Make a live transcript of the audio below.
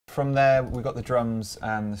From there, we got the drums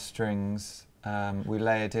and the strings. We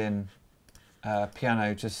layered in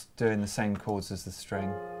piano, just doing the same chords as the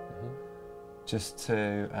string, just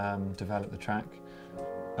to develop the track.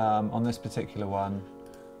 On this particular one,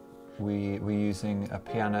 we're using a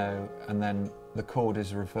piano, and then the chord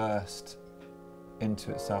is reversed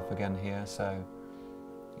into itself again here. So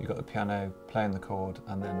you've got the piano playing the chord,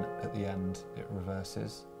 and then at the end it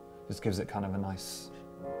reverses. Just gives it kind of a nice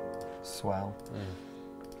swell.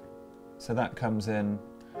 So that comes in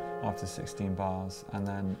after 16 bars, and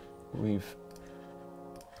then we've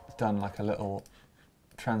done like a little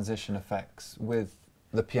transition effects with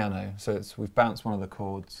the piano. So we've bounced one of the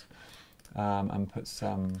chords and put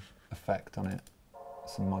some effect on it,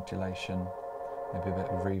 some modulation, maybe a bit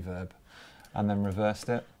of reverb, and then reversed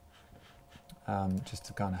it just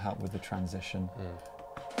to kind of help with the transition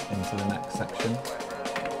into the next section.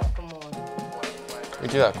 We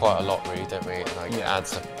do that quite a lot, really, don't we? Like, it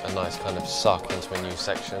adds a nice kind of suck into a new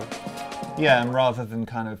section. Yeah, and rather than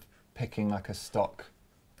kind of picking like a stock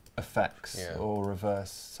effects or reverse,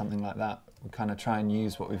 something like that, we kind of try and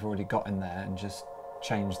use what we've already got in there and just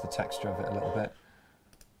change the texture of it a little bit.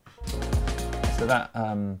 So that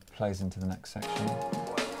plays into the next section.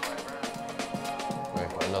 We've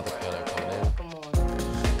got another piano coming in.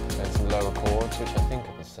 And some lower chords, which I think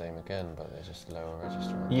are the same again, but they're just lower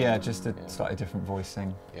register. Yeah, just a slightly different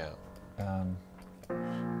voicing. Yeah.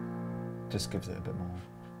 Just gives it a bit more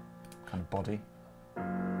kind of body.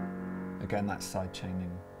 Again, that side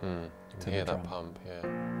chaining. You can hear that pump,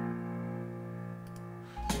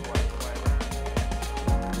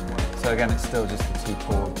 So again, it's still just the two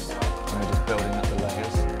chords, and we just